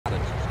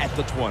at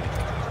the 20.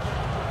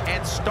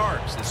 And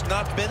starts. It's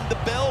not been the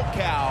bell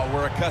cow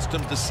we're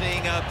accustomed to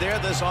seeing out there.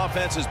 This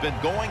offense has been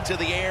going to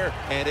the air,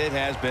 and it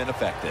has been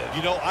effective.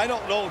 You know, I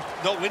don't know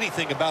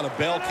anything about a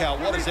bell cow.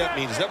 What does that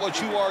mean? Is that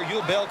what you are? You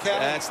a bell cow?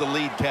 That's the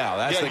lead cow.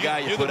 That's the guy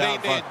you put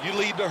out front. You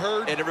lead the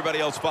herd? And everybody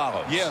else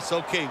follows. Yes,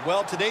 okay.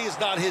 Well, today is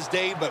not his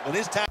day, but when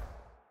his time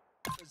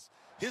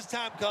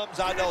comes,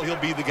 I know he'll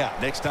be the guy.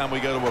 Next time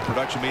we go to a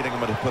production meeting, I'm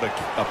going to put a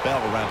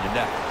bell around your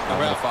neck. I'm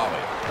going to follow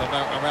you.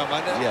 Around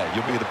my neck? Yeah,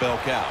 you'll be the bell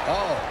cow.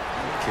 Oh,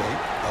 okay.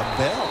 A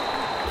bell.